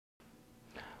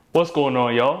What's going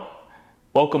on, y'all?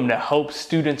 Welcome to Help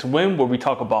Students Win, where we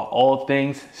talk about all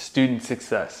things student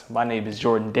success. My name is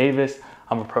Jordan Davis.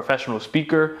 I'm a professional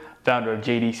speaker, founder of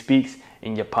JD Speaks,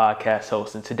 and your podcast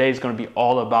host. And today is going to be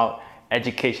all about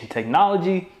education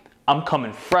technology. I'm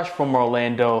coming fresh from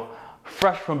Orlando,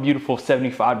 fresh from beautiful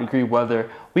 75-degree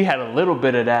weather. We had a little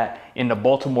bit of that in the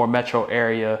Baltimore metro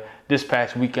area this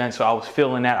past weekend, so I was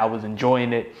feeling that. I was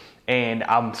enjoying it, and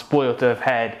I'm spoiled to have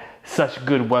had such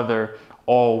good weather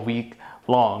all week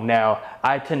long. Now,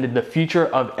 I attended the Future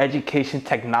of Education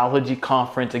Technology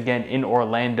Conference again in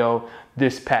Orlando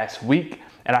this past week,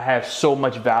 and I have so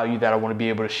much value that I want to be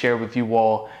able to share with you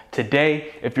all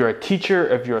today. If you're a teacher,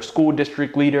 if you're a school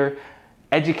district leader,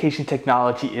 education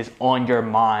technology is on your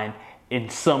mind in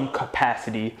some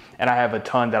capacity, and I have a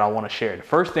ton that I want to share. The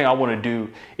first thing I want to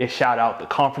do is shout out the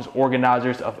conference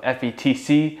organizers of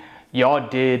FETC. Y'all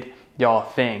did y'all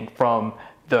thing, from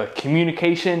the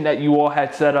communication that you all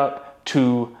had set up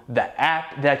to the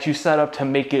app that you set up to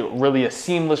make it really a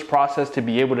seamless process to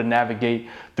be able to navigate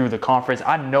through the conference.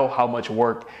 I know how much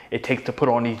work it takes to put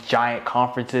on these giant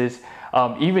conferences.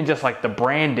 Even just like the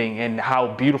branding and how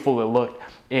beautiful it looked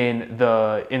in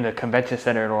the convention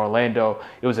center in Orlando.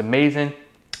 It was amazing.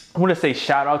 I want to say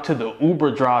shout out to the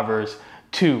Uber drivers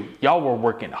too. Y'all were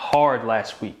working hard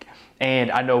last week. And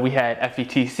I know we had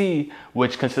FETC,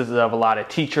 which consisted of a lot of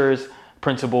teachers,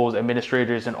 principals,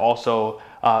 administrators, and also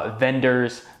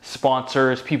vendors,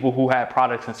 sponsors, people who had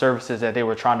products and services that they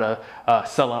were trying to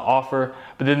sell and offer.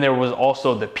 But then there was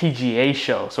also the PGA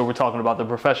show. So we're talking about the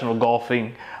Professional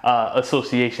Golfing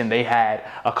Association. They had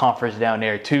a conference down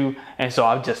there too. And so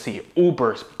I've just seen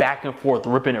Ubers back and forth,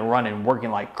 ripping and running,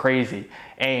 working like crazy.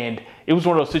 And it was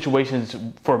one of those situations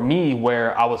for me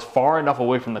where I was far enough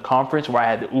away from the conference where I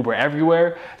had the Uber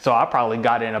everywhere. So I probably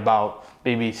got in about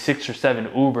maybe 6 or 7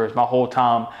 Ubers my whole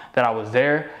time that I was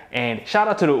there. And shout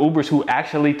out to the Ubers who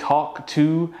actually talk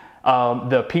to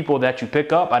the people that you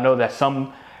pick up. I know that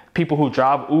some people who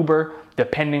drive Uber,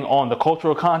 depending on the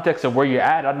cultural context of where you're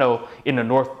at, I know in the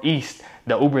Northeast,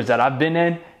 the Ubers that I've been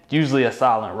in, usually a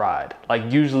silent ride.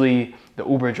 Like usually the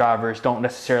Uber drivers don't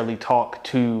necessarily talk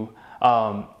to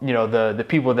the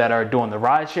people that are doing the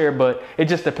ride share, but it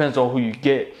just depends on who you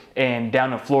get. And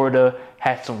down in Florida,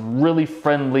 had some really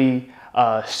friendly,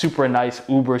 super nice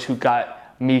Ubers who got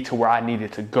me to where I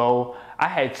needed to go. I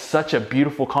had such a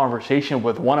beautiful conversation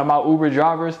with one of my Uber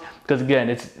drivers because, again,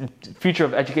 it's Future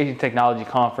of Education Technology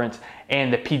Conference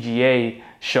and the PGA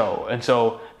show. And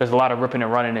so there's a lot of ripping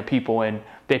and running and people, and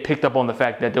they picked up on the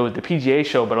fact that there was the PGA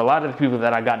show, but a lot of the people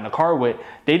that I got in the car with,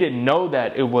 they didn't know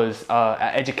that it was an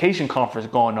education conference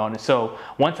going on. And so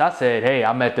once I said, hey,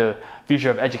 I'm at the Future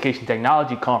of Education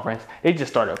Technology Conference, they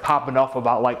just started popping off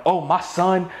about like, oh, my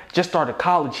son just started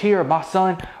college here. My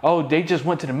son, oh, they just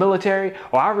went to the military.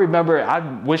 Or I remember, I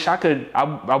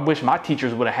wish my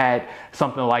teachers would have had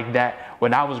something like that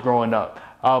when I was growing up.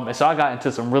 And so I got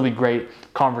into some really great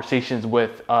conversations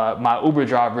with my Uber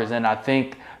drivers, and I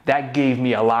think that gave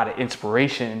me a lot of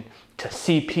inspiration to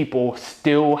see people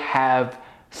still have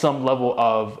some level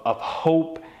of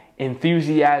hope,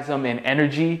 enthusiasm, and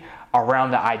energy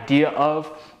around the idea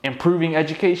of improving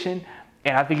education.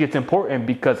 And I think it's important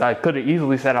because I could have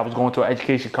easily said I was going to an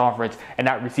education conference and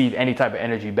not receive any type of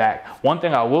energy back. One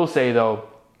thing I will say though,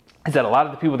 is that a lot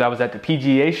of the people that was at the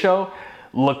PGA show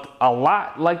looked a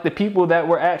lot like the people that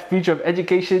were at Future of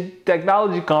Education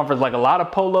Technology Conference, like a lot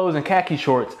of polos and khaki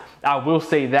shorts. I will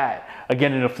say that,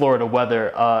 again, in the Florida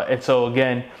weather. And so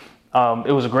again,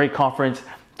 it was a great conference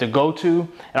to go to,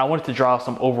 and I wanted to draw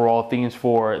some overall themes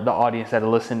for the audience that are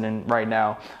listening right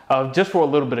now. Just for a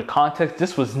little bit of context,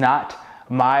 this was not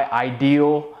my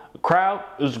ideal crowd.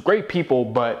 It was great people,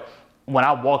 but when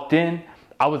I walked in,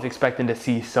 I was expecting to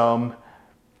see some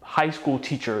high school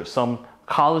teachers, some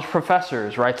college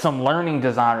professors, right? Some learning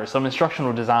designers, some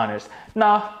instructional designers.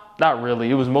 Nah, not really.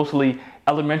 It was mostly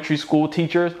elementary school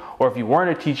teachers, or if you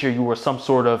weren't a teacher, you were some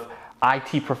sort of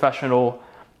IT professional,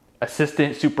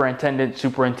 assistant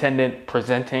superintendent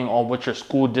presenting on what your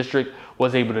school district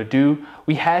was able to do.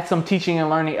 We had some teaching and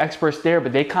learning experts there,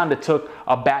 but they kind of took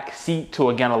a back seat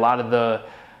to, again, a lot of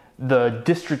the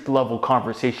district level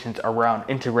conversations around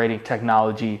integrating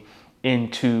technology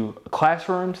into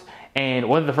classrooms. And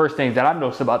one of the first things that I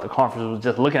noticed about the conference was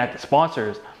just looking at the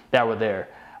sponsors that were there.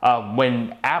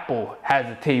 When Apple has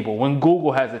a table, when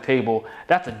Google has a table,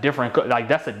 that's a different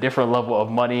level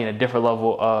of money and a different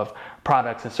level of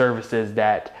products and services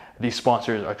that these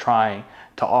sponsors are trying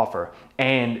to offer.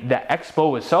 And the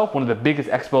expo itself, one of the biggest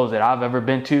expos that I've ever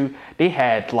been to, they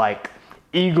had like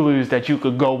igloos that you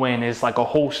could go in. It's like a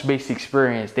whole space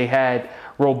experience. They had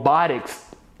robotics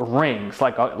rings,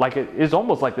 it's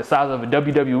almost like the size of a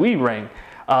WWE ring.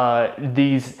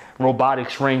 These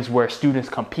robotics rings where students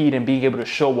compete, and being able to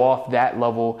show off that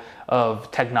level of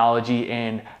technology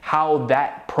and how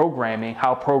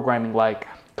programming like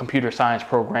computer science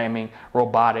programming,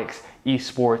 robotics,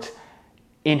 esports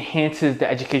enhances the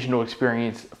educational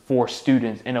experience for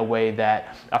students in a way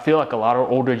that I feel like a lot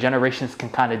of older generations can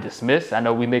kind of dismiss. I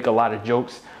know we make a lot of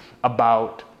jokes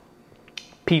about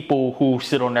people who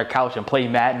sit on their couch and play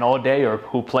Madden all day, or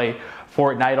who play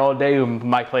Fortnite all day, who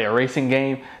might play a racing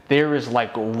game. There is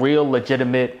like real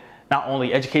legitimate, not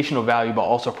only educational value, but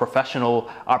also professional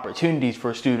opportunities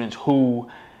for students who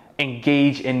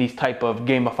engage in these type of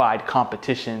gamified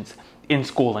competitions in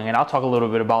schooling. And I'll talk a little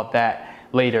bit about that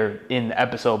later in the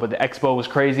episode, but the expo was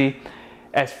crazy.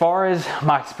 As far as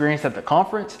my experience at the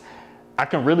conference, I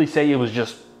can really say it was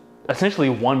just essentially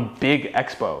one big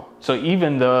expo. So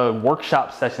even the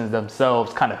workshop sessions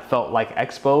themselves kind of felt like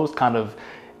expos, kind of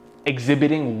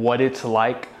exhibiting what it's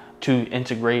like to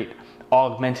integrate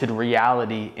augmented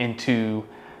reality into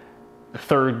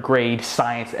third grade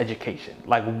science education,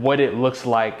 like what it looks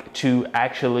like to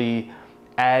actually,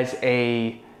 as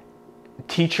a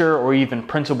teacher or even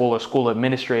principal or school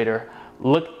administrator,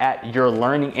 look at your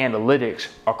learning analytics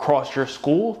across your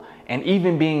school, and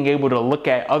even being able to look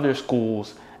at other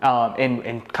schools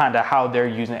and kind of how they're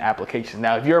using applications.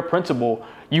 Now, if you're a principal,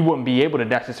 you wouldn't be able to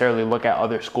necessarily look at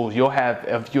other schools. You'll have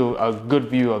a good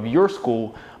view of your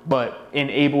school, but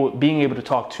being able to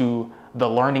talk to the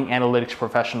learning analytics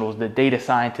professionals, the data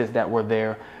scientists that were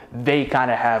there, they kind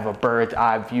of have a bird's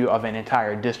eye view of an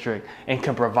entire district and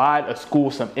can provide a school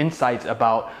some insights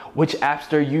about which apps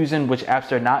they're using, which apps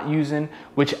they're not using,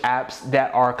 which apps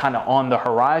that are kind of on the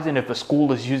horizon. If a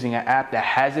school is using an app that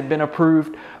hasn't been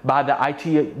approved by the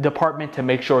IT department, to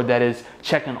make sure that is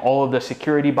checking all of the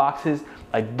security boxes.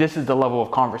 Like, this is the level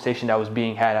of conversation that was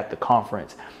being had at the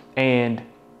conference. And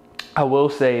I will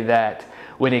say that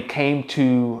when it came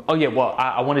to,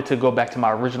 I wanted to go back to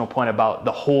my original point about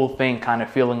the whole thing kind of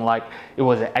feeling like it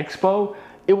was an expo.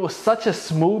 It was such a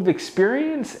smooth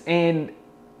experience, and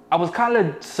I was kind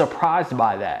of surprised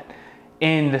by that,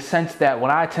 in the sense that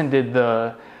when I attended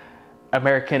the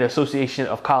American Association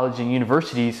of Colleges and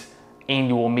Universities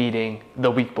annual meeting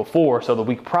the week before, so the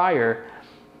week prior,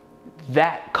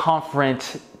 that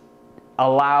conference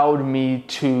allowed me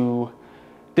to,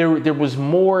 there was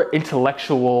more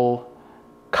intellectual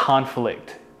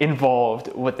conflict involved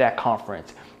with that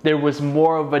conference. There was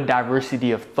more of a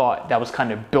diversity of thought that was kind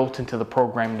of built into the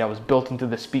programming, that was built into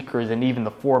the speakers, and even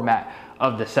the format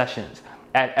of the sessions.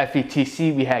 At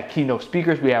FETC, we had keynote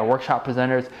speakers, we had workshop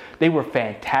presenters. They were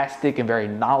fantastic and very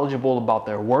knowledgeable about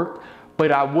their work,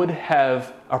 but I would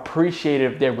have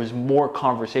appreciated if there was more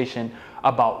conversation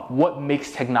about what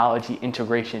makes technology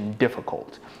integration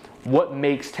difficult. What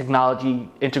makes technology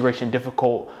integration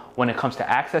difficult when it comes to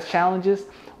access challenges,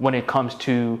 when it comes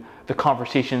to the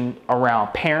conversation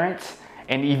around parents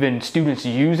and even students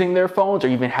using their phones or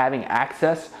even having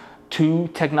access to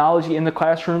technology in the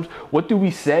classrooms. What do we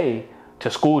say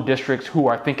to school districts who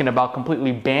are thinking about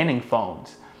completely banning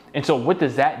phones? And so what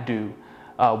does that do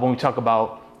when we talk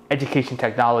about education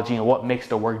technology and what makes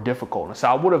the work difficult? And so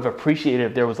I would have appreciated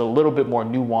if there was a little bit more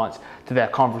nuance to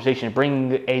that conversation,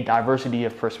 bringing a diversity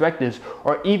of perspectives,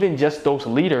 or even just those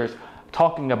leaders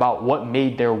talking about what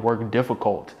made their work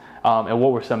difficult and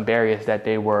what were some barriers that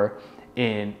they were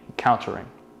encountering.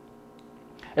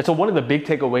 And so one of the big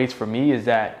takeaways for me is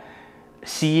that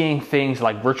seeing things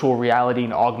like virtual reality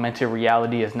and augmented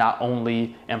reality is not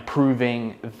only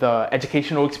improving the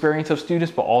educational experience of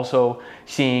students, but also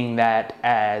seeing that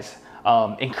as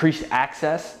increased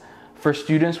access for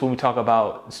students. When we talk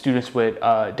about students with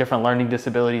different learning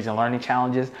disabilities and learning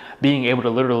challenges, being able to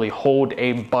literally hold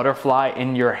a butterfly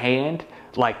in your hand,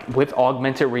 like with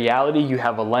augmented reality, you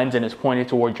have a lens and it's pointed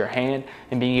towards your hand,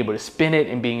 and being able to spin it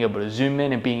and being able to zoom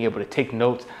in and being able to take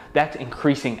notes, that's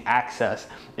increasing access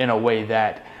in a way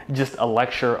that just a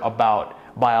lecture about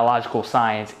biological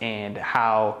science and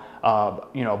how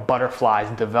butterflies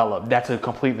develop, that's a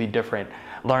completely different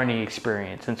learning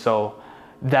experience. And so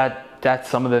that's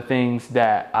some of the things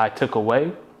that I took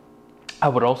away. I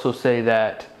would also say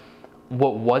that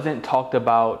what wasn't talked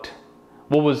about,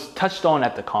 what was touched on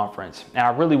at the conference, and I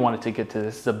really wanted to get to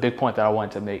this, is a big point that I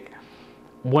wanted to make.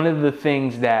 One of the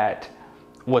things that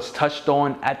was touched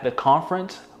on at the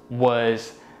conference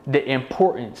was the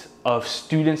importance of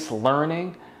students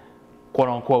learning, quote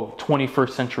unquote,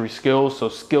 21st century skills. So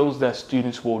skills that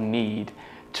students will need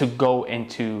to go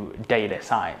into data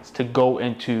science, to go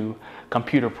into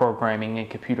computer programming and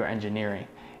computer engineering,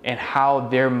 and how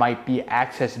there might be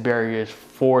access barriers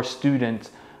for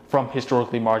students from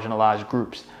historically marginalized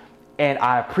groups. And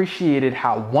I appreciated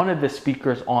how one of the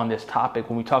speakers on this topic,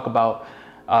 when we talk about,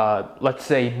 let's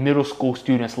say, middle school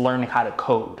students learning how to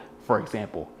code, for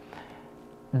example,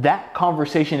 that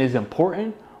conversation is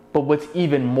important, but what's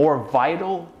even more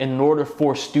vital in order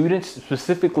for students,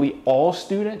 specifically all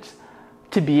students,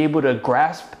 to be able to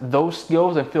grasp those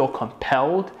skills and feel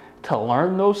compelled to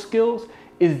learn those skills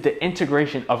is the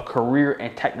integration of career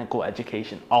and technical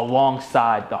education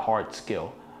alongside the hard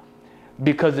skill.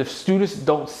 Because if students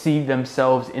don't see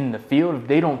themselves in the field, if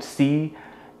they don't see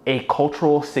a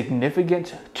cultural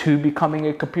significance to becoming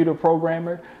a computer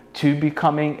programmer, to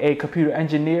becoming a computer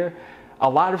engineer, a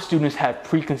lot of students have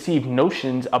preconceived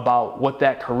notions about what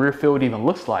that career field even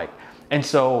looks like. And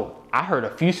so I heard a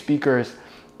few speakers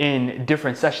in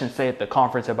different sessions say at the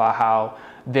conference about how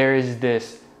there is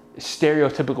this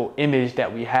stereotypical image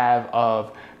that we have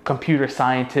of computer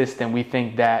scientists, and we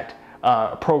think that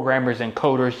programmers and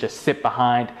coders just sit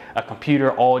behind a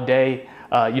computer all day,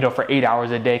 for 8 hours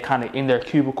a day, kind of in their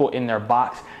cubicle, in their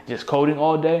box, just coding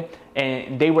all day.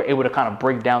 And they were able to kind of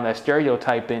break down that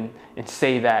stereotype and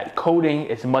say that coding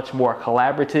is much more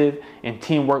collaborative and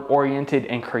teamwork oriented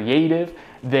and creative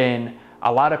than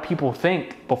a lot of people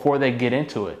think before they get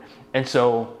into it. And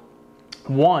so,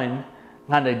 one,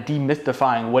 kind of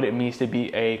demystifying what it means to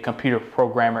be a computer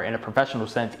programmer in a professional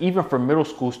sense, even for middle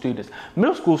school students.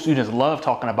 Middle school students love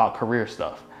talking about career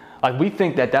stuff. Like, we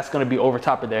think that that's going to be over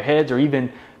top of their heads, or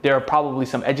even there are probably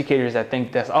some educators that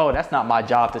think that's not my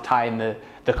job to tie in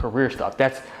the career stuff.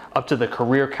 That's up to the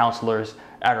career counselors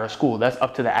at our school. That's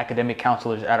up to the academic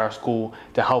counselors at our school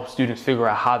to help students figure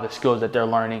out how the skills that they're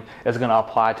learning is going to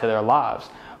apply to their lives.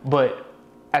 But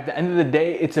at the end of the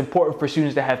day, it's important for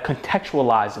students to have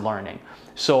contextualized learning.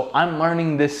 So I'm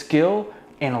learning this skill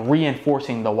and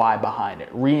reinforcing the why behind it,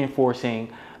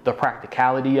 reinforcing the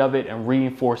practicality of it, and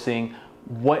reinforcing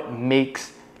what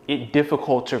makes it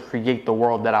difficult to create the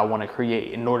world that I want to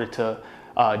create in order to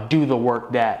do the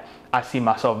work that I see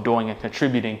myself doing and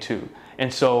contributing to.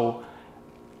 And so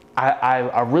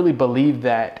I really believe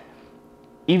that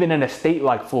even in a state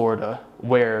like Florida,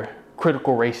 where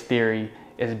critical race theory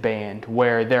is banned,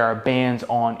 where there are bans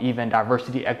on even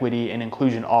diversity, equity, and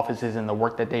inclusion offices and the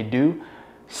work that they do,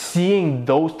 seeing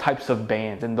those types of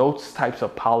bans and those types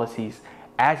of policies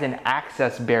as an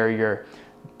access barrier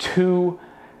to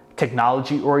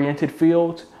technology-oriented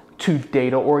fields, to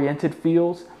data-oriented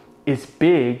fields, is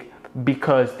big,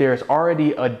 because there's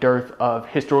already a dearth of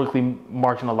historically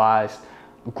marginalized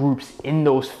groups in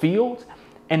those fields.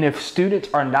 And if students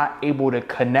are not able to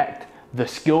connect the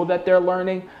skill that they're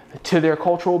learning to their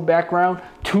cultural background,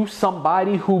 to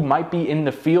somebody who might be in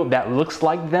the field that looks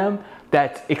like them,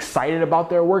 that's excited about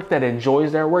their work, that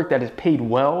enjoys their work, that is paid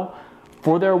well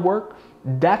for their work,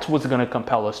 that's what's going to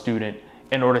compel a student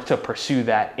in order to pursue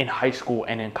that in high school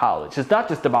and in college. It's not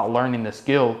just about learning the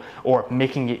skill or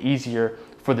making it easier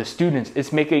for the students.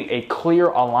 It's making a clear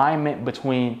alignment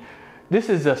between this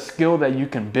is a skill that you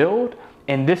can build,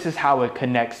 and this is how it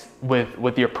connects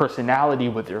with your personality,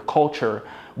 with your culture,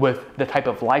 with the type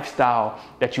of lifestyle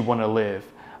that you want to live,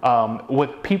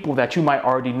 with people that you might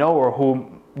already know or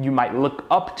whom you might look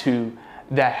up to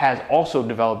that has also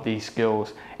developed these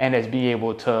skills and is be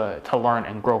able to learn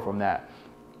and grow from that.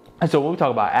 And so when we talk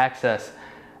about access,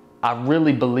 I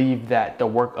really believe that the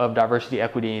work of diversity,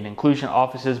 equity, and inclusion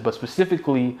offices, but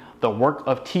specifically the work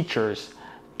of teachers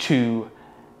to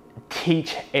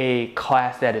teach a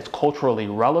class that is culturally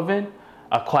relevant,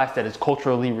 a class that is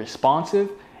culturally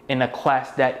responsive, and a class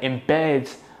that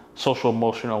embeds social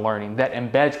emotional learning, that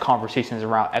embeds conversations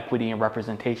around equity and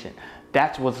representation.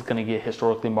 That's what's going to get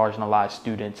historically marginalized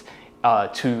students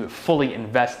to fully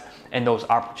invest in those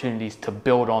opportunities to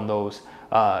build on those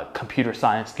computer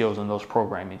science skills and those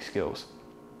programming skills.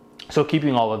 So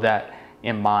keeping all of that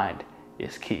in mind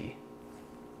is key.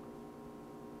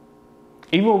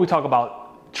 Even when we talk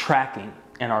about tracking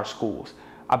in our schools,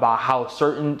 about how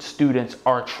certain students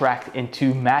are tracked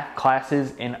into math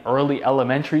classes in early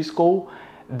elementary school,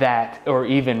 that, or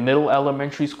even middle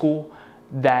elementary school,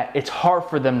 that it's hard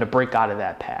for them to break out of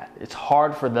that path. It's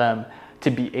hard for them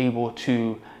to be able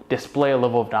to display a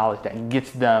level of knowledge that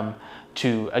gets them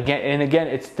to, again,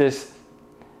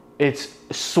 it's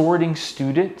sorting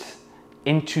students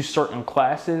into certain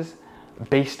classes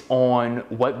based on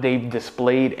what they've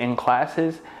displayed in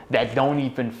classes that don't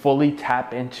even fully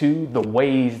tap into the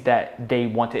ways that they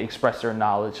want to express their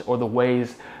knowledge or the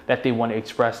ways that they want to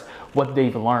express what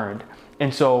they've learned.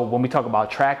 And so when we talk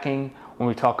about tracking, when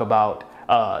we talk about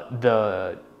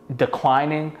the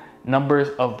declining numbers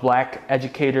of Black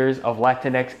educators, of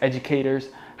Latinx educators,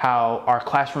 how our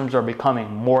classrooms are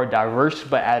becoming more diverse,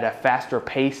 but at a faster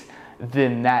pace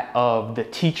than that of the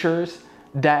teachers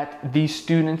that these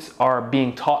students are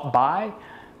being taught by.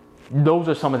 Those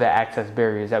are some of the access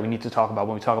barriers that we need to talk about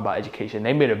when we talk about education.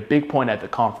 They made a big point at the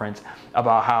conference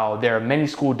about how there are many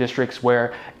school districts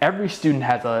where every student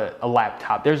has a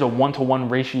laptop. There's a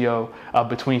 1-to-1 ratio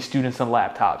between students and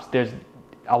laptops. There's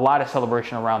a lot of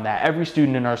celebration around that. Every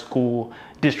student in our school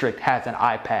district has an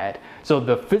iPad. So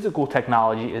the physical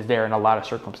technology is there in a lot of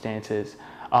circumstances.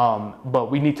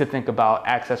 But we need to think about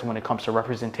access when it comes to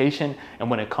representation and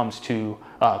when it comes to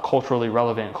culturally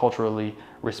relevant, culturally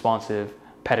responsive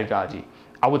pedagogy.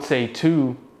 I would say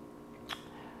too,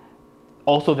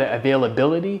 also the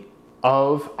availability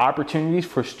of opportunities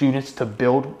for students to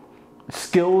build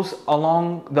skills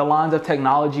along the lines of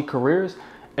technology careers.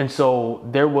 And so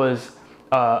there was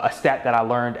a stat that I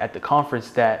learned at the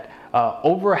conference that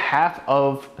over half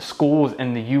of schools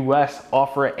in the US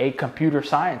offer a computer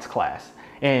science class.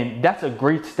 And that's a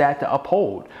great stat to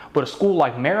uphold. But a school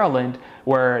like Maryland,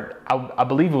 where I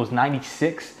believe it was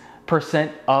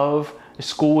 96% of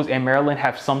schools in Maryland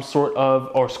have some sort of,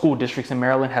 or school districts in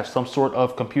Maryland have some sort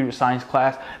of computer science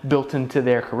class built into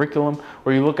their curriculum.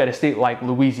 Where you look at a state like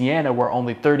Louisiana, where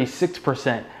only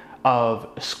 36% of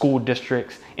school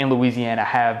districts in Louisiana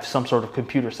have some sort of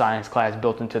computer science class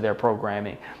built into their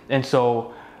programming. And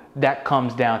so that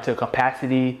comes down to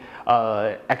capacity,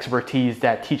 expertise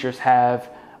that teachers have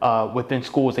within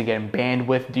schools. Again,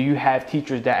 bandwidth. Do you have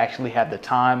teachers that actually have the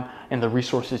time and the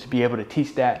resources to be able to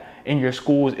teach that in your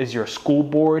schools? Is your school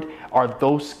board, are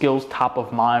those skills top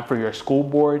of mind for your school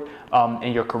board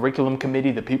and your curriculum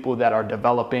committee, the people that are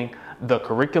developing the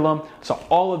curriculum? So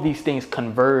all of these things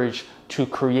converge to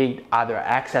create either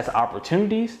access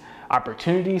opportunities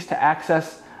to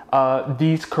access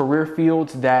these career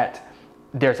fields that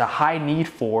there's a high need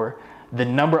for. The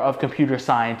number of computer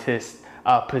scientists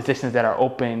positions that are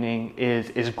opening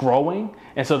is growing,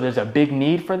 and so there's a big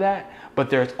need for that. But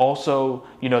there's also,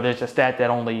 there's a stat that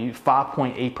only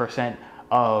 5.8%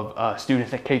 of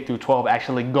students at K through 12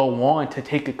 actually go on to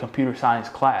take a computer science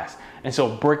class. And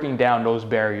so breaking down those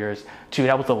barriers too,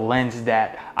 that was a lens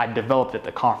that I developed at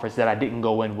the conference that I didn't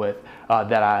go in with,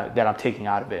 that I'm taking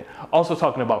out of it. Also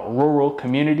talking about rural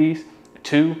communities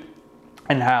too,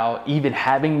 and how even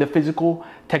having the physical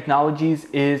technologies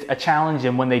is a challenge.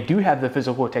 And when they do have the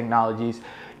physical technologies,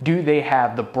 do they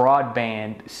have the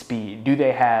broadband speed? Do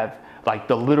they have like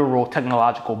the literal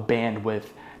technological bandwidth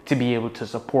to be able to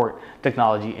support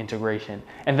technology integration?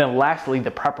 And then lastly,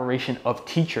 the preparation of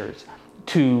teachers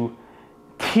to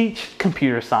teach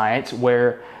computer science,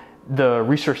 where the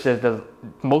research says that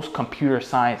most computer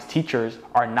science teachers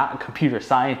are not computer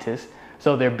scientists.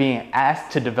 So they're being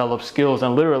asked to develop skills.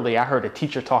 And literally, I heard a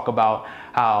teacher talk about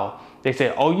how they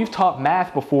said, oh, you've taught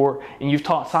math before and you've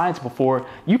taught science before.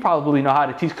 You probably know how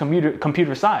to teach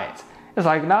computer science. It's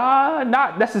like, nah,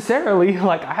 not necessarily.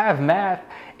 Like, I have math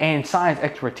and science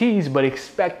expertise, but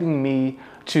expecting me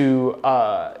to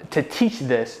teach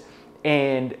this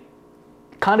and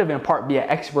kind of in part be an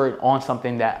expert on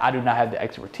something that I do not have the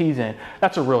expertise in,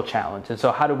 that's a real challenge. And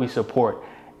so how do we support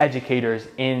educators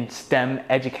in STEM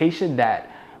education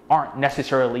that aren't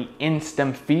necessarily in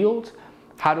STEM fields?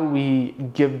 How do we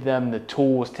give them the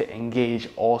tools to engage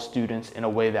all students in a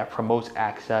way that promotes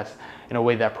access, in a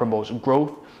way that promotes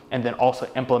growth, and then also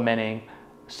implementing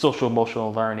social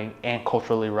emotional learning and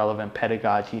culturally relevant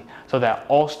pedagogy so that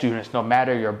all students, no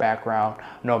matter your background,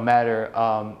 no matter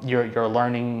your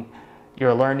learning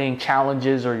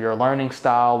challenges or your learning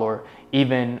style, or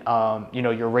even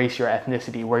your race, your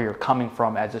ethnicity, where you're coming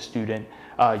from as a student,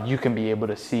 you can be able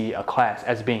to see a class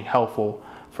as being helpful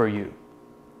for you.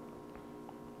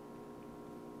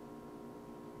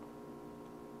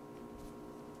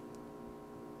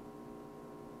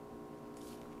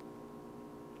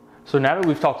 So now that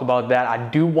we've talked about that, I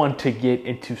do want to get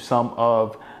into some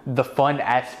of the fun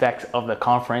aspects of the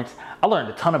conference. I learned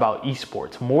a ton about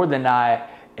esports, more than I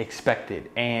expected.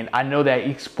 And I know that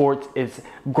esports is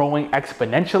growing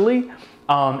exponentially.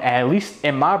 And at least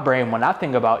in my brain, when I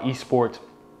think about esports,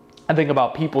 I think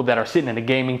about people that are sitting in a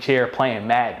gaming chair playing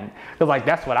Madden. Because like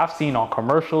that's what I've seen on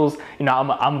commercials. I'm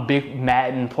a big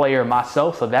Madden player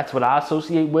myself, so that's what I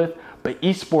associate with. But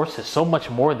esports is so much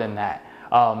more than that.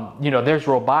 There's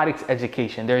robotics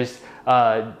education. There's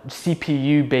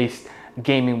CPU-based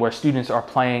gaming where students are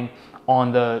playing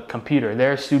on the computer.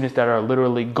 There are students that are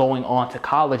literally going on to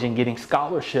college and getting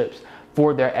scholarships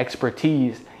for their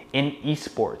expertise in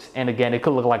esports. And again, it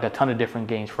could look like a ton of different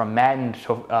games, from Madden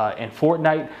to, and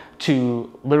Fortnite,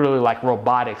 to literally like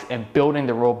robotics and building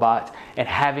the robots and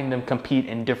having them compete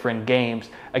in different games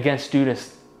against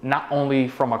students not only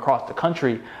from across the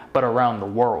country, but around the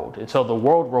world. And so the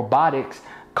World Robotics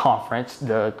conference,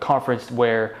 the conference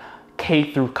where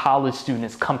K through college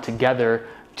students come together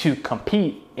to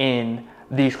compete in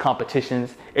these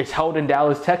competitions. It's held in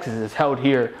Dallas, Texas. It's held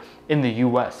here in the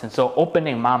US. And so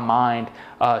opening my mind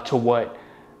to what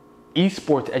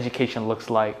esports education looks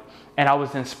like. And I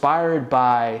was inspired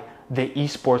by the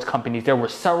esports companies. There were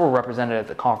several represented at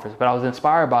the conference, but I was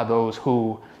inspired by those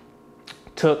who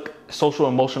took social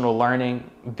emotional learning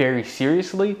very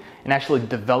seriously and actually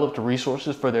developed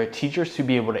resources for their teachers to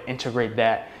be able to integrate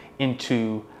that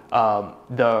into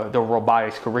the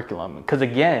robotics curriculum. Because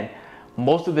again,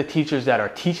 most of the teachers that are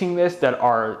teaching this, that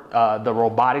are the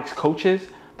robotics coaches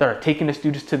that are taking the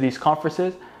students to these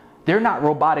conferences, they're not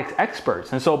robotics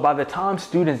experts. And so by the time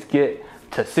students get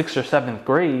to 6th or 7th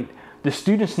grade, the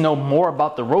students know more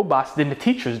about the robots than the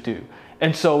teachers do.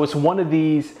 And so it's one of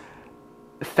these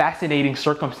fascinating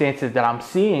circumstances that I'm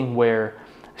seeing where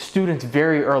students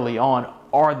very early on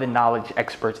are the knowledge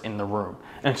experts in the room.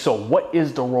 And so what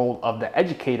is the role of the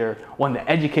educator when the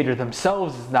educator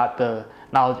themselves is not the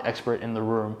knowledge expert in the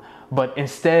room, but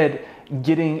instead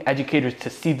getting educators to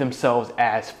see themselves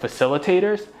as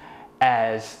facilitators,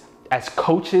 as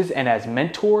coaches and as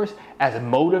mentors, as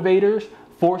motivators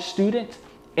for students,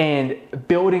 and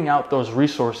building out those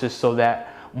resources so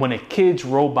that when a kid's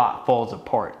robot falls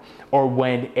apart, or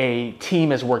when a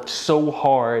team has worked so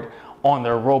hard on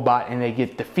their robot and they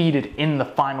get defeated in the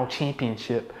final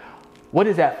championship, what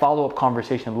does that follow-up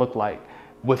conversation look like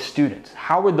with students?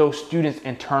 How are those students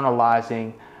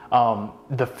internalizing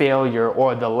the failure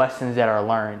or the lessons that are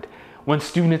learned? When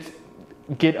students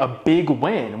get a big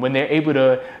win, when they're able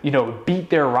to, beat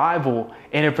their rival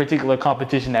in a particular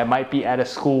competition that might be at a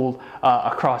school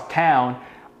across town,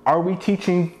 are we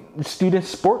teaching students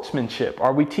sportsmanship?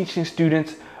 Are we teaching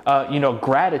students,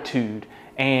 gratitude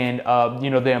and,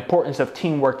 the importance of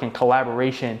teamwork and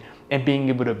collaboration and being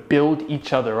able to build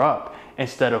each other up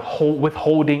instead of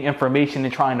withholding information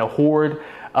and trying to hoard,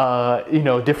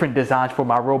 different designs for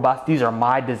my robots? These are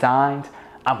my designs.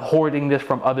 I'm hoarding this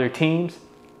from other teams.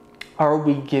 Are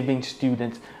we giving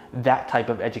students that type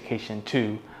of education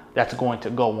too that's going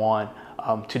to go on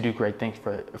to do great things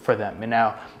for them? And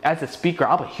now, as a speaker,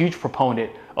 I'm a huge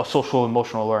proponent of social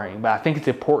emotional learning, but I think it's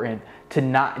important to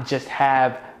not just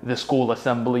have the school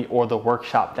assembly or the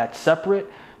workshop that's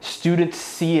separate. Students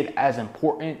see it as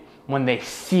important when they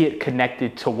see it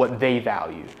connected to what they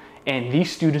value. And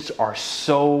these students are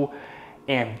so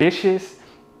ambitious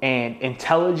and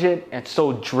intelligent and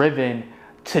so driven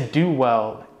to do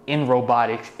well in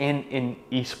robotics, in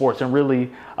esports, and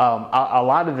really a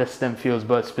lot of the STEM fields,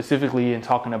 but specifically in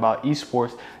talking about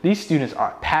esports, these students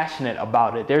are passionate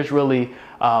about it. There's really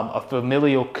a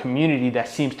familial community that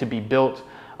seems to be built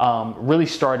really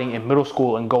starting in middle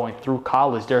school and going through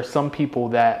college. There are some people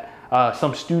that,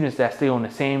 some students that stay on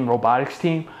the same robotics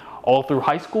team all through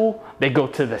high school. They go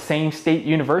to the same state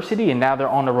university and now they're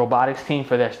on the robotics team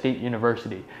for their state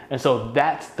university. And so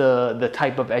that's the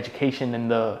type of education and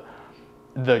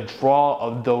the draw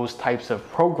of those types of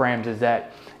programs, is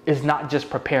that it's not just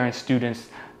preparing students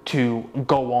to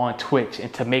go on Twitch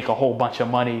and to make a whole bunch of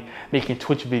money making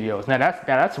Twitch videos. Now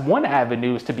that's one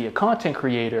avenue, is to be a content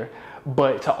creator,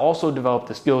 but to also develop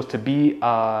the skills to be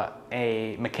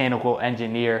a mechanical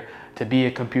engineer, to be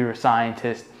a computer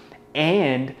scientist,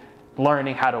 and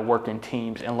learning how to work in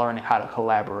teams and learning how to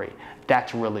collaborate.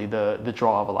 That's really the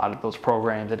draw of a lot of those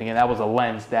programs. And again, that was a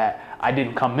lens that I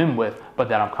didn't come in with, but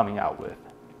that I'm coming out with.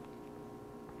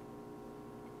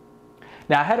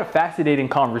 Now, I had a fascinating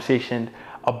conversation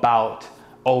about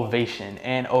Ovation.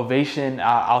 And Ovation,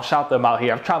 I'll shout them out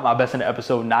here. I've tried my best in the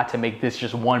episode not to make this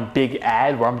just one big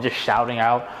ad where I'm just shouting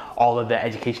out all of the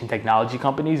education technology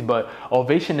companies, but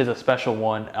Ovation is a special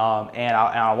one, and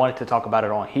I wanted to talk about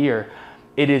it on here.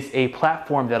 It is a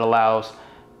platform that allows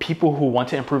people who want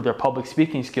to improve their public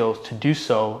speaking skills to do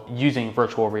so using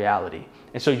virtual reality.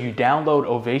 And so you download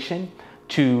Ovation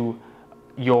to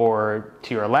your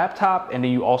laptop, and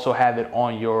then you also have it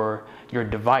on your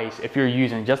device. If you're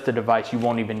using just the device, you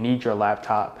won't even need your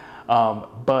laptop.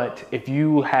 But if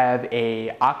you have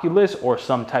a Oculus or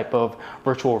some type of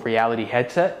virtual reality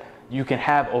headset, you can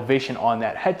have Ovation on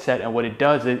that headset, and what it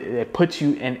does is it puts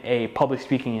you in a public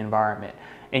speaking environment,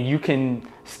 and you can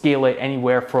scale it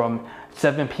anywhere from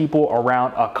 7 people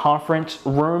around a conference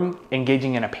room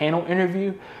engaging in a panel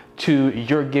interview to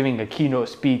you're giving a keynote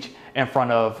speech in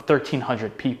front of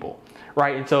 1,300 people,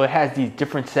 right? And so it has these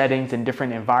different settings and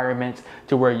different environments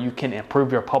to where you can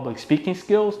improve your public speaking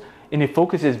skills, and it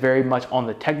focuses very much on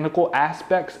the technical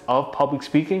aspects of public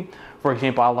speaking. For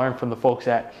example, I learned from the folks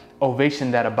at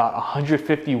Ovation that about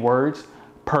 150 words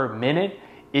per minute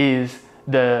is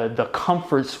the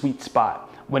comfort sweet spot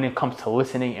when it comes to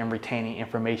listening and retaining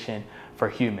information for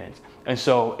humans. And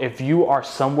so if you are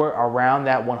somewhere around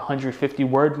that 150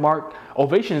 word mark,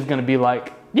 Ovation is going to be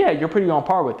like, yeah, you're pretty on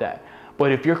par with that.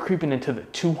 But if you're creeping into the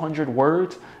 200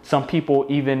 words, some people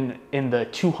even in the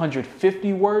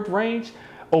 250 word range,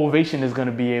 Ovation is going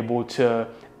to be able to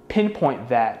pinpoint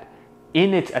that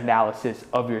in its analysis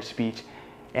of your speech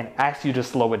and ask you to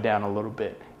slow it down a little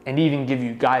bit and even give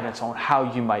you guidance on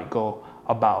how you might go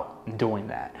about doing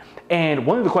that. And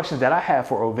one of the questions that I have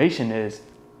for Ovation is,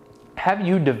 have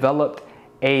you developed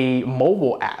a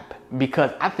mobile app?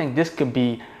 Because I think this could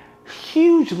be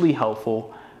hugely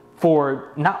helpful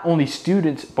for not only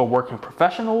students, but working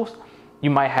professionals.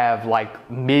 You might have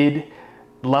like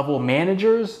mid-level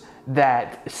managers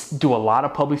that do a lot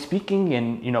of public speaking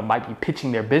and, might be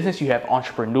pitching their business. You have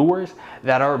entrepreneurs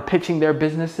that are pitching their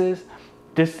businesses.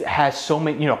 This has so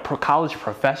many, college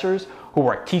professors who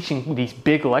are teaching these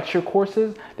big lecture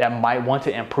courses that might want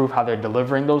to improve how they're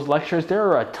delivering those lectures. There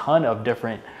are a ton of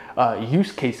different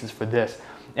use cases for this.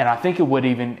 And I think it would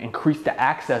even increase the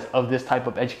access of this type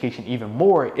of education even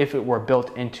more if it were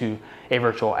built into a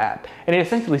virtual app. And it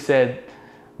essentially said,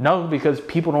 no, because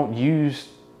people don't use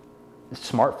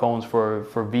smartphones for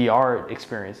VR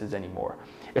experiences anymore.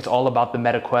 It's all about the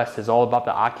MetaQuest. It's all about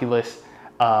the Oculus,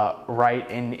 right?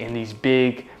 In these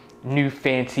big, new,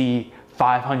 fancy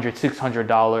 $500,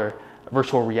 $600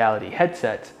 virtual reality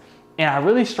headsets. And I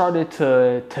really started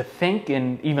to think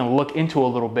and even look into a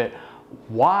little bit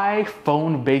why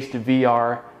phone-based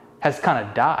VR has kind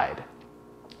of died.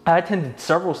 I attended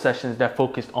several sessions that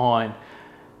focused on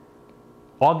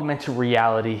augmented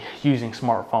reality using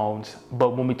smartphones.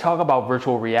 But when we talk about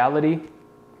virtual reality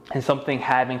and something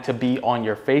having to be on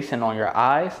your face and on your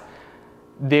eyes,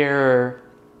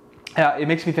 it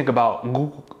makes me think about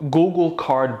Google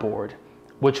Cardboard,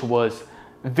 which was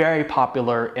very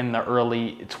popular in the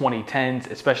early 2010s,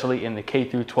 especially in the K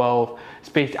through 12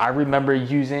 space. I remember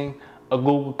using a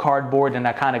Google Cardboard, and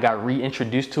I kind of got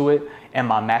reintroduced to it in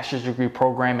my master's degree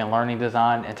program in learning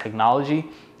design and technology.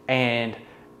 And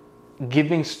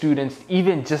giving students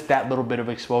even just that little bit of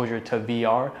exposure to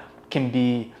VR can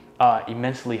be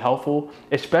immensely helpful,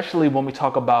 especially when we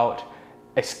talk about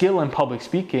a skill in public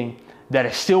speaking that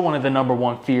is still one of the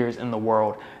 #1 fears in the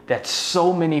world, that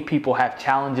so many people have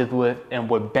challenges with and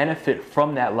would benefit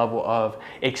from that level of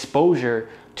exposure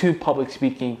to public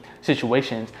speaking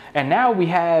situations. And now we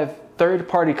have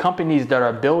third-party companies that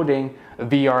are building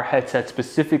VR headsets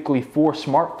specifically for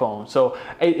smartphones. So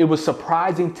it was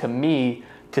surprising to me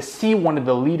to see one of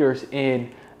the leaders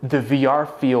in the VR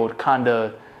field kind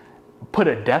of put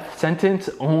a death sentence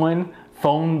on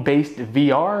phone-based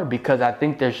VR, because I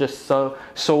think there's just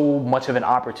so much of an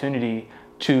opportunity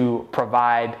to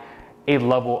provide a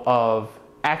level of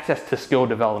access to skill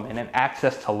development and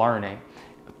access to learning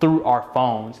through our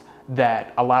phones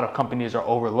that a lot of companies are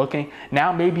overlooking.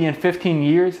 Now, maybe in 15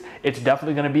 years, it's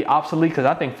definitely going to be obsolete, because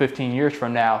I think 15 years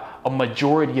from now, a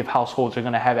majority of households are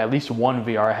going to have at least one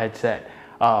VR headset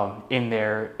in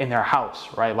their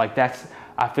house, right? Like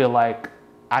I feel like,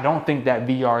 I don't think that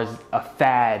VR is a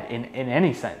fad in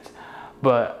any sense.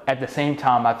 But at the same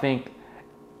time, I think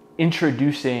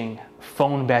introducing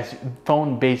phone-based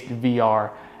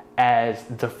VR as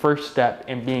the first step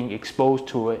in being exposed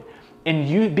to it and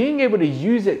you being able to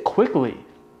use it quickly.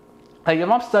 Like if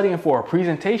I'm studying for a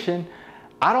presentation,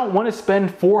 I don't want to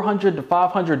spend $400 to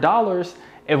 $500.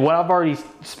 And when I've already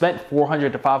spent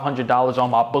 $400 to $500 on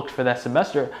my books for that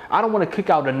semester, I don't want to kick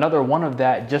out another one of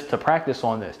that just to practice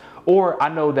on this. Or I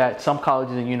know that some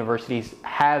colleges and universities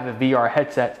have VR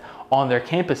headsets on their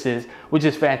campuses, which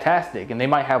is fantastic. And they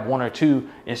might have one or two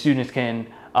and students can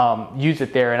use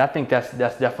it there. And I think that's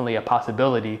definitely a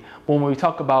possibility. But when we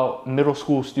talk about middle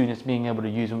school students being able to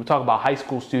use it, when we talk about high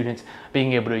school students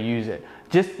being able to use it,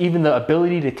 just even the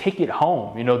ability to take it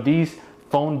home. These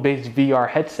phone-based VR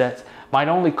headsets might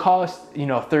only cost,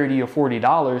 $30 or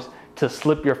 $40 to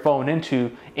slip your phone into,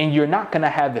 and you're not going to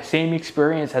have the same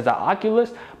experience as an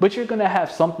Oculus, but you're going to have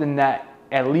something that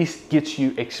at least gets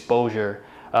you exposure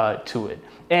to it.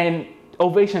 And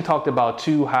Ovation talked about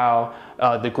too how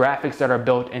the graphics that are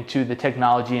built into the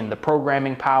technology and the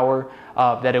programming power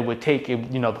that it would take if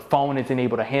the phone isn't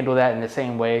able to handle that in the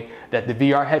same way that the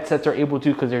VR headsets are able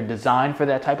to, because they're designed for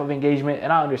that type of engagement.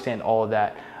 And I understand all of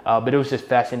that, but it was just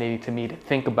fascinating to me to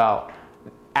think about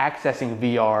accessing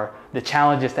VR, the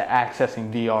challenges to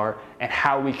accessing VR, and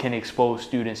how we can expose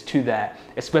students to that,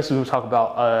 especially when we talk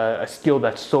about a skill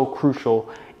that's so crucial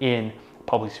in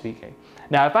public speaking.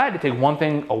 Now, if I had to take one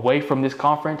thing away from this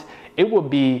conference, it would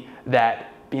be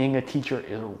that being a teacher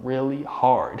is really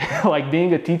hard. Like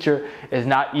being a teacher is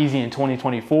not easy in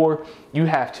 2024. You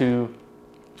have to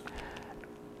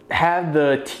have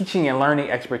the teaching and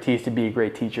learning expertise to be a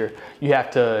great teacher. You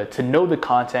have to know the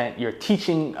content. You're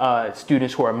teaching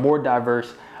students who are more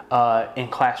diverse in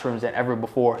classrooms than ever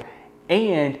before.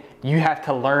 And you have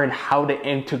to learn how to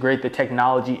integrate the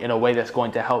technology in a way that's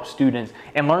going to help students,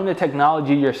 and learn the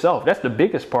technology yourself. That's the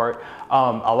biggest part.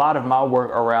 A lot of my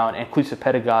work around inclusive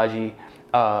pedagogy,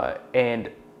 and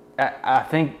I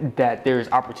think that there's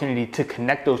opportunity to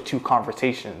connect those two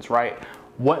conversations, right?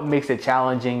 What makes it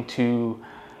challenging to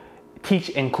teach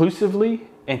inclusively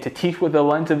and to teach with a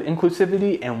lens of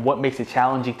inclusivity, and what makes it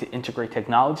challenging to integrate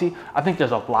technology? I think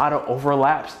there's a lot of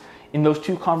overlaps in those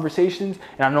two conversations.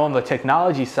 And I know on the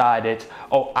technology side, it's,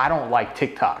 oh, I don't like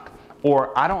TikTok,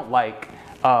 or I don't like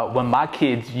when my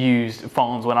kids use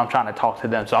phones when I'm trying to talk to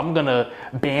them, so I'm gonna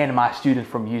ban my students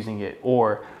from using it.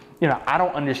 Or, you know, I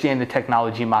don't understand the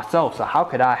technology myself, so how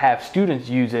could I have students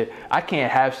use it? I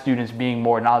can't have students being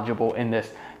more knowledgeable in this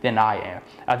than I am.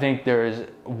 I think there's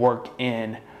work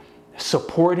in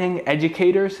supporting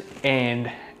educators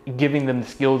and giving them the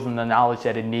skills and the knowledge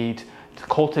that it needs to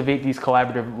cultivate these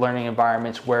collaborative learning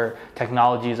environments where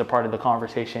technology is a part of the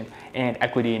conversation and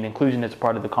equity and inclusion is a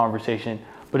part of the conversation,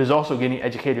 but is also getting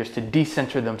educators to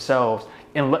decenter themselves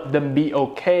and let them be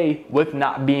okay with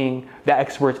not being the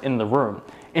experts in the room,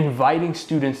 inviting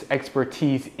students'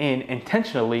 expertise in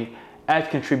intentionally as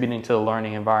contributing to the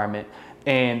learning environment.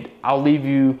 And I'll leave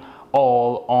you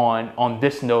all on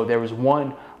this note. There was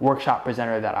one workshop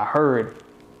presenter that I heard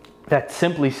that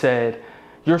simply said,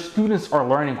 your students are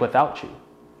learning without you.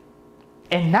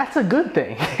 And that's a good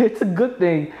thing. It's a good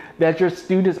thing that your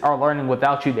students are learning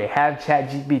without you. They have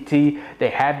ChatGPT, they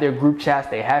have their group chats,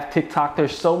 they have TikTok.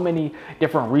 There's so many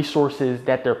different resources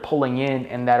that they're pulling in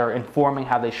and that are informing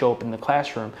how they show up in the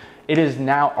classroom. It is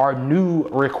now our new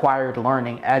required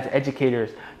learning as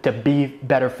educators to be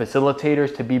better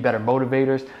facilitators, to be better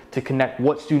motivators, to connect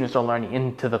what students are learning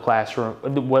into the classroom,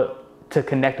 to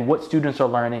connect what students are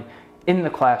learning in the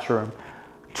classroom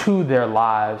to their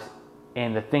lives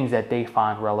and the things that they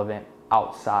find relevant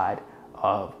outside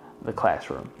of the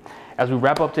classroom. As we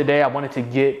wrap up today, I wanted to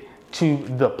get to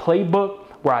the playbook,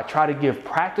 where I try to give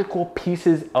practical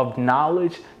pieces of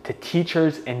knowledge to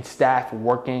teachers and staff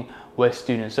working with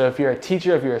students. So if you're a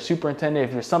teacher, if you're a superintendent,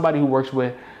 if you're somebody who works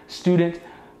with students,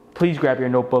 please grab your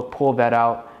notebook, pull that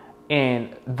out.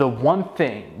 And the one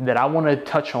thing that I want to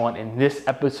touch on in this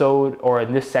episode or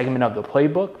in this segment of the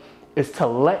playbook is to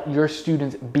let your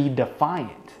students be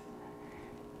defiant.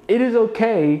 It is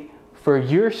okay for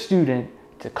your student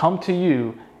to come to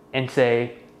you and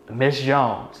say, Miss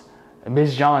Jones,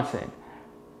 Miss Johnson,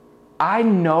 I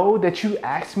know that you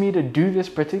asked me to do this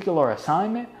particular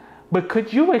assignment, but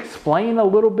could you explain a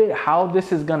little bit how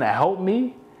this is gonna help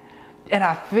me? And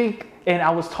I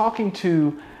was talking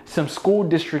to some school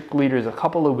district leaders a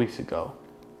couple of weeks ago,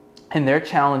 and their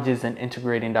challenges in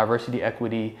integrating diversity,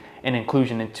 equity, and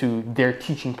inclusion into their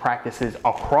teaching practices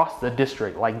across the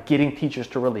district, like getting teachers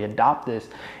to really adopt this.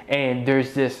 And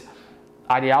there's this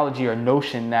ideology or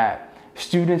notion that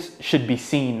students should be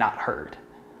seen, not heard.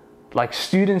 Like,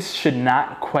 students should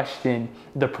not question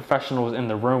the professionals in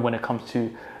the room when it comes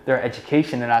to their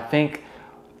education. And I think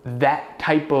that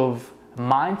type of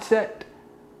mindset,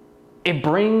 it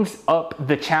brings up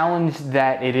the challenge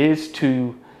that it is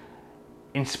to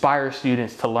inspire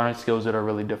students to learn skills that are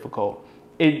really difficult.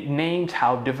 It names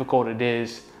how difficult it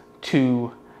is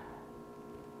to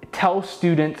tell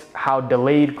students how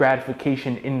delayed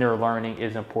gratification in their learning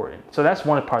is important. So that's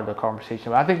one part of the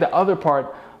conversation. But I think the other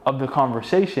part of the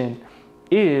conversation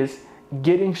is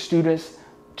getting students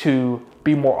to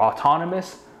be more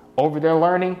autonomous over their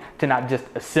learning, to not just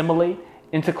assimilate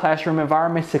into classroom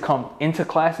environments, to come into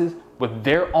classes with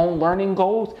their own learning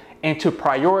goals and to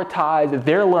prioritize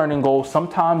their learning goals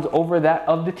sometimes over that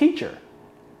of the teacher.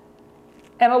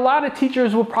 And a lot of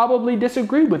teachers will probably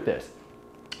disagree with this.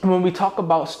 When we talk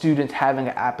about students having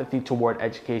an apathy toward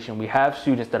education, we have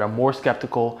students that are more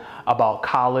skeptical about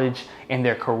college and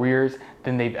their careers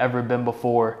than they've ever been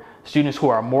before. Students who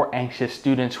are more anxious,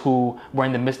 students who were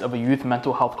in the midst of a youth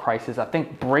mental health crisis. I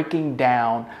think breaking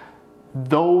down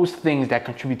those things that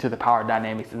contribute to the power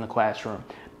dynamics in the classroom,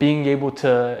 being able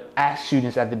to ask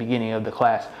students at the beginning of the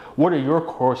class, what are your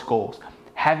course goals?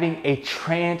 Having a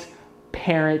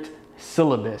transparent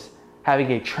syllabus,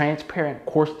 having a transparent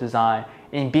course design,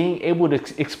 and being able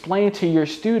to explain to your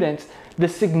students the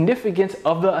significance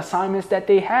of the assignments that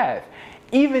they have.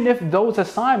 Even if those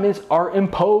assignments are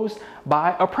imposed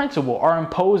by a principal, are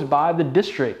imposed by the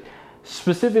district,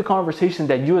 specific conversations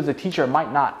that you as a teacher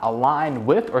might not align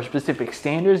with, or specific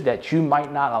standards that you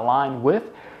might not align with,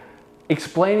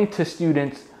 explaining to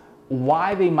students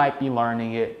why they might be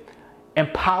learning it,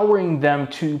 empowering them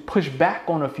to push back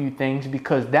on a few things,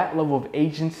 because that level of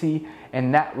agency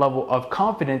and that level of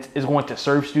confidence is going to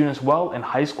serve students well in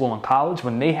high school and college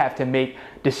when they have to make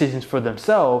decisions for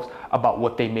themselves about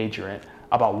what they major in,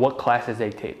 about what classes they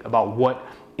take, about what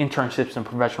internships and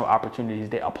professional opportunities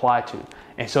they apply to.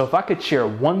 And so if I could share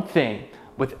one thing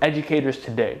with educators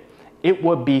today, it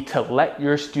would be to let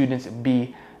your students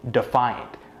be defiant.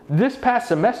 This past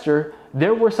semester,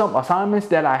 there were some assignments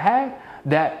that I had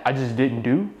that I just didn't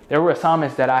do. There were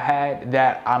assignments that I had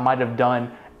that I might have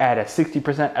done at a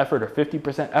 60% effort or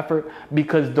 50% effort,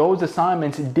 because those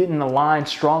assignments didn't align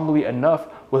strongly enough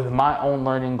with my own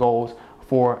learning goals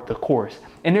for the course.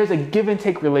 And there's a give and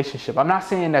take relationship. I'm not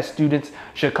saying that students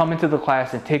should come into the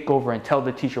class and take over and tell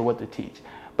the teacher what to teach.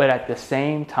 But at the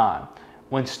same time,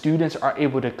 when students are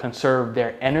able to conserve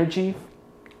their energy,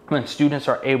 when students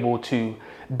are able to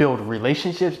build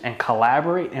relationships and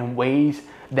collaborate in ways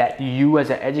that you as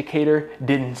an educator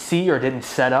didn't see or didn't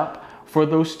set up for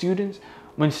those students,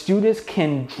 when students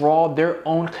can draw their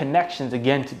own connections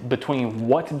again between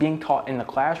what's being taught in the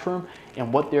classroom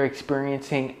and what they're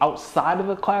experiencing outside of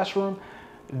the classroom,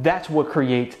 that's what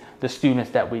creates the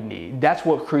students that we need. That's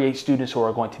what creates students who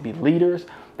are going to be leaders,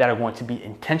 that are going to be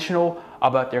intentional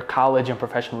about their college and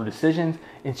professional decisions,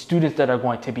 and students that are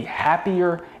going to be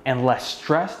happier and less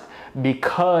stressed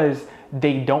because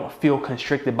they don't feel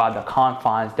constricted by the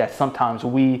confines that sometimes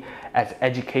we as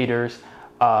educators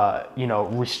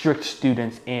restrict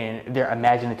students in their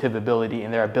imaginative ability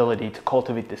and their ability to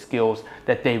cultivate the skills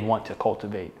that they want to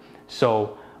cultivate.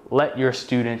 So let your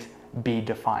students be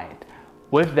defiant.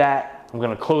 With that, I'm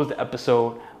going to close the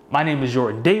episode. My name is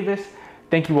Jordan Davis.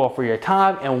 Thank you all for your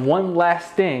time. And one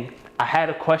last thing, I had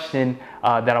a question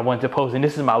that I wanted to pose, and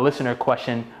this is my listener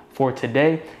question for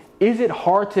today. Is it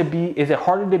harder to be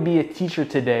a teacher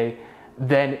today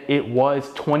than it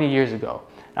was 20 years ago?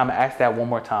 I'm going to ask that one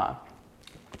more time.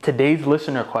 Today's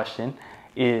listener question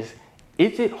is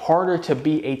it harder to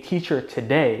be a teacher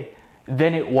today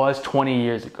than it was 20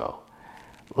 years ago?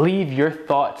 Leave your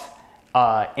thoughts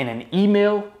in an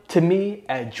email to me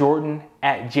at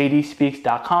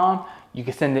jordan@jdspeaks.com. You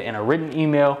can send it in a written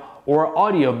email or an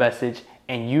audio message,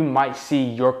 and you might see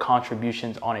your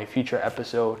contributions on a future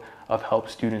episode of Help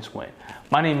Students Win.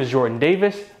 My name is Jordan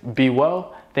Davis. Be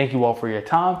well. Thank you all for your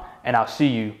time, and I'll see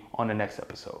you on the next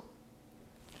episode.